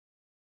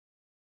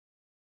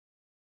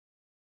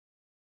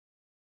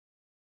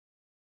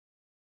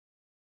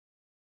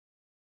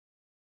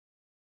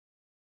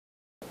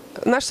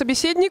Наш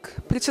собеседник,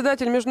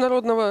 председатель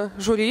международного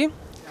жюри,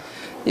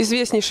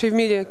 известнейший в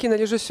мире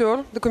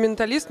кинорежиссер,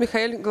 документалист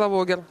Михаил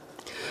Главоггер.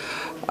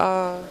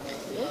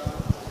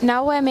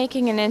 Now we're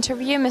making an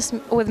interview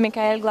with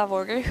Mikhail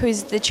Главоггер, who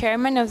is the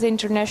chairman of the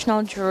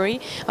international jury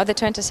of the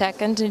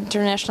 22nd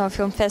International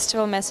Film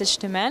Festival Message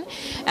to Men,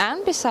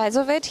 and besides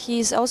of it, he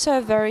is also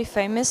a very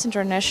famous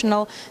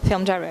international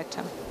film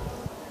director.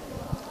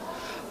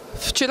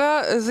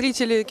 Вчера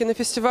зрители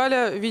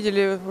кинофестиваля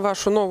видели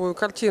вашу новую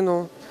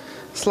картину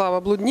 «Слава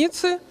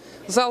блудницы».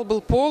 Зал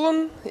был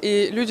полон,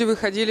 и люди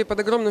выходили под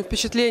огромным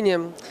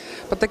впечатлением.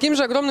 Под таким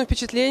же огромным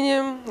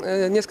впечатлением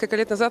несколько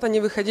лет назад они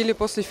выходили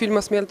после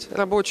фильма «Смерть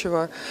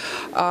рабочего».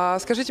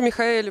 Скажите,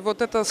 Михаил,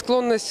 вот эта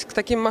склонность к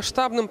таким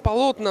масштабным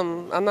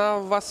полотнам, она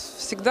у вас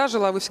всегда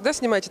жила? Вы всегда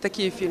снимаете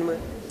такие фильмы?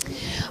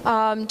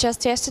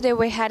 Just yesterday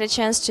we had a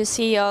chance to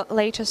see your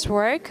latest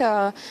work,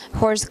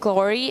 Horse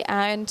Glory,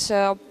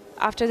 and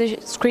after the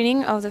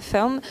screening of the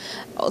film,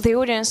 the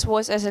audience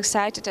was as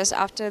excited as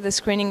after the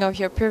screening of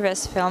your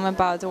previous film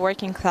about the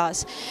working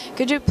class.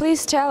 Could you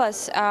please tell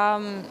us,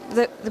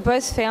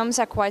 both films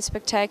are quite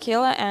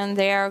spectacular and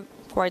they are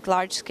quite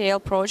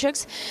large-scale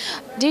projects.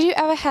 Did you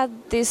ever have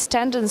this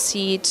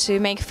tendency to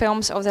make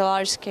films of the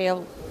large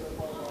scale?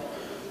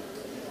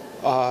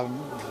 I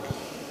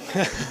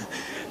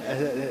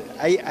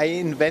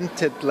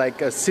invented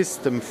like a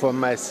system for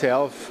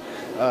myself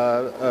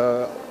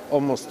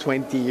almost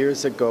 20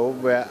 years ago,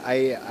 where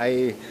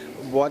I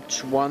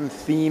watch one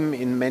theme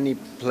in many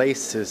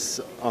places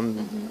on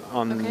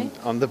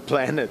the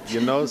planet,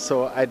 you know.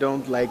 So I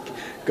don't like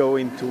go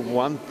into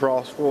one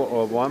brothel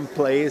or one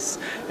place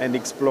and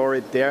explore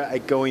it there. I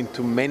go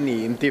into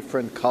many, in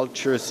different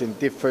cultures, in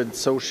different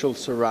social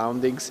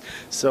surroundings.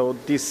 So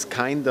this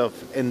kind of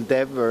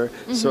endeavor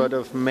sort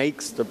of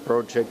makes the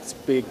projects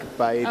big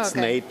by its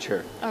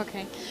nature.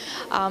 Okay.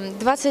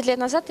 20 лет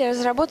назад я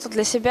разработал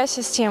для себя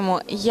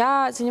систему.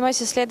 Я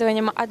занимаюсь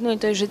исследованием одной и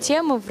той же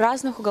темы в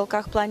разных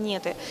уголках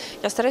планеты.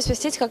 Я стараюсь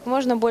посетить как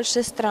можно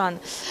больше стран.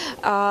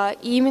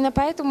 И именно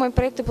поэтому мои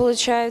проекты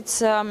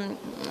получаются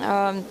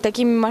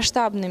такими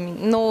масштабными.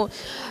 Но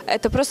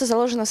это просто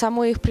заложено в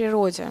самой их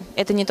природе.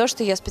 Это не то,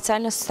 что я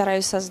специально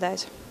стараюсь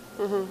создать.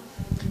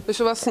 То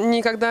есть у вас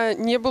никогда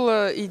не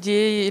было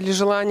идеи или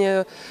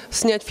желания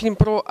снять фильм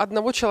про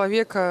одного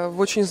человека в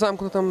очень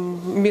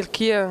замкнутом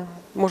мирке,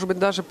 может быть,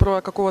 даже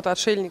про какого-то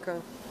отшельника?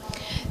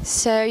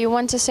 So you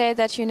want to say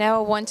that you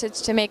never wanted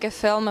to make a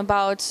film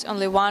about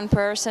only one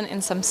person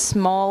in some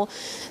small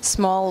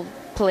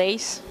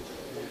place?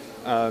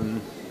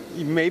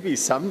 Maybe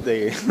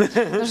someday.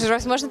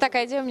 Возможно,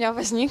 такая идея у меня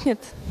возникнет.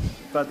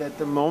 But at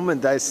the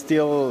moment I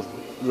still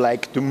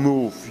like to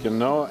move, you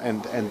know,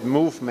 and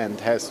movement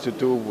has to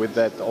do with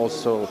that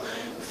also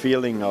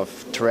feeling of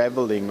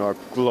traveling or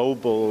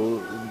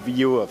global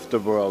view of the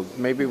world.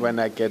 Maybe when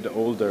I get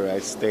older I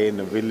stay in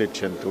a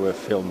village and do a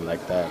film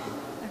like that.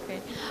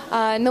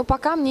 Но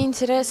пока мне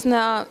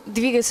интересно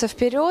двигаться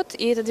вперед,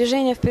 и это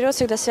движение вперед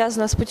всегда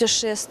связано с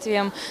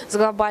путешествием, с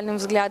глобальным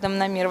взглядом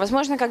на мир.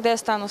 Возможно, когда я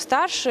стану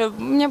старше,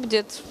 мне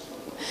будет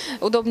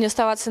удобнее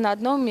оставаться на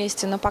одном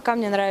месте, но пока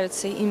мне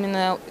нравится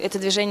именно это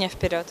движение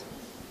вперед.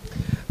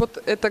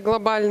 Вот это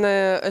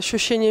глобальное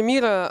ощущение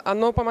мира,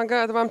 оно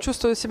помогает вам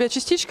чувствовать себя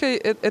частичкой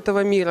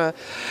этого мира,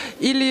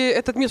 или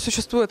этот мир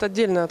существует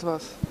отдельно от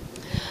вас?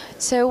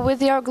 So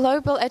with your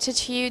global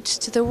attitude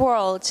to the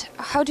world,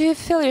 how do you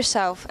feel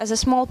yourself? As a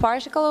small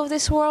particle of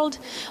this world,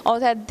 or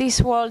that this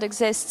world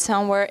exists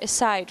somewhere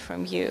aside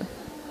from you?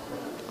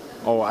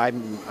 Oh,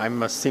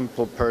 I'm a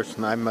simple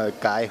person. I'm a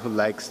guy who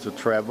likes to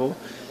travel,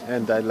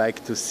 and I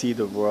like to see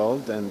the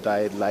world, and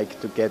I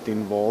like to get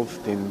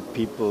involved in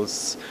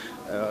people's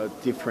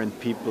different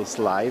people's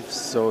lives.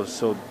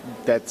 So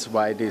that's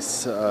why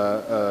this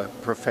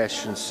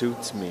profession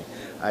suits me.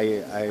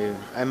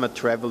 I'm a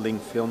traveling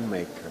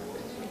filmmaker.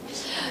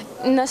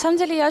 На самом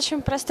деле я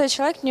очень простой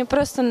человек,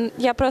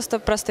 я просто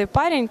простой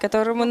парень,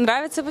 которому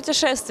нравится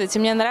путешествовать, и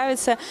мне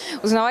нравится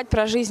узнавать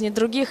про жизни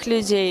других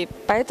людей.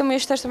 Поэтому я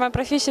считаю, что моя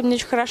профессия мне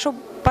очень хорошо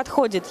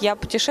подходит. Я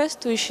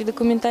путешествующий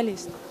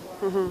документалист.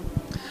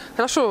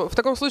 Хорошо, в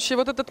таком случае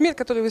вот этот мир,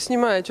 который вы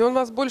снимаете, он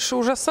вас больше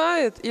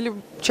ужасает или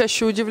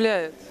чаще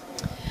удивляет?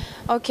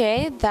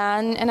 Okay,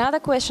 then another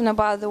question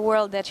about the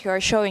world that you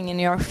are showing in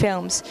your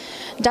films.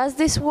 Does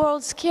this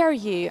world scare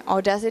you,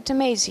 or does it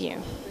amaze you?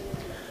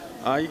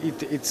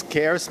 It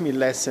scares me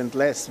less and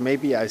less.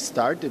 Maybe I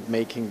started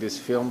making this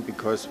film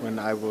because when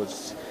I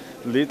was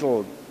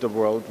little the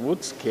world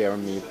would scare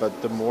me, but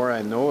the more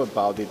I know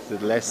about it,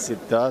 the less it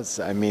does.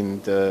 I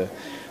mean, the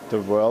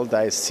world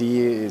I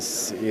see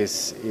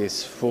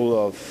is full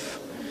of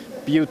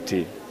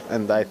beauty,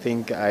 and I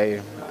think I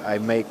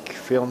make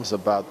films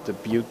about the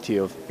beauty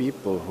of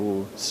people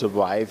who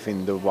survive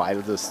in the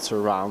wildest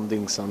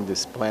surroundings on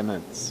these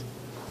planets.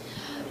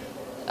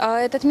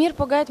 Этот мир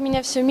пугает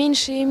меня все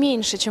меньше и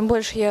меньше, чем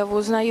больше я его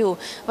узнаю.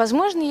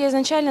 Возможно, я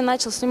изначально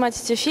начал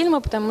снимать эти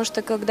фильмы, потому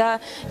что когда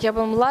я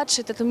был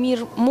младше, этот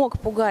мир мог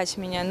пугать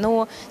меня.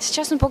 Но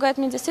сейчас он пугает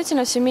меня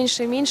действительно все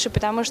меньше и меньше,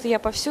 потому что я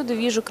повсюду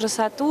вижу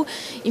красоту,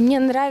 и мне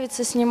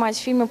нравится снимать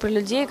фильмы про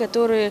людей,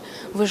 которые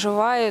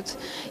выживают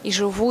и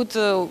живут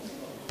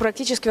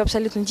практически в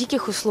абсолютно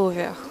диких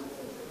условиях.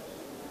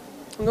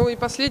 Ну и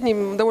последний,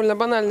 довольно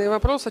банальный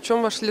вопрос. О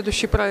чем ваш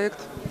следующий проект?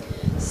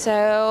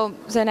 So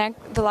the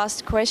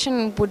last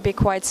question would be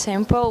quite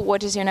simple.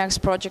 What is your next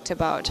project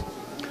about?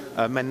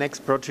 My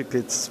next project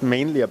is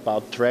mainly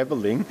about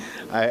traveling.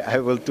 I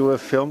will do a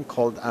film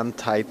called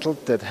Untitled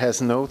that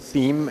has no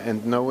theme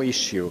and no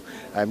issue.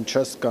 I'm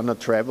just gonna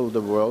travel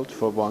the world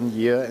for 1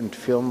 year and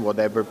film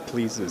whatever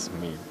pleases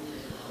me.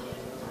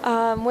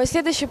 Мой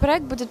следующий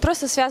проект будет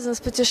просто связан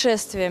с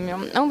путешествиями.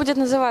 Он будет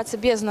называться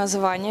без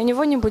названия, у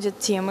него не будет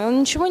темы, он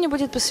ничего не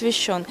будет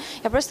посвящен.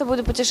 Я просто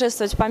буду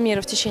путешествовать по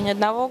миру в течение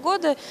 1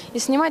 года и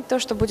снимать то,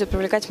 что будет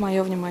привлекать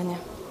мое внимание.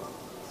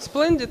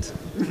 Splendid.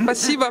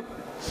 Спасибо.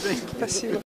 Спасибо.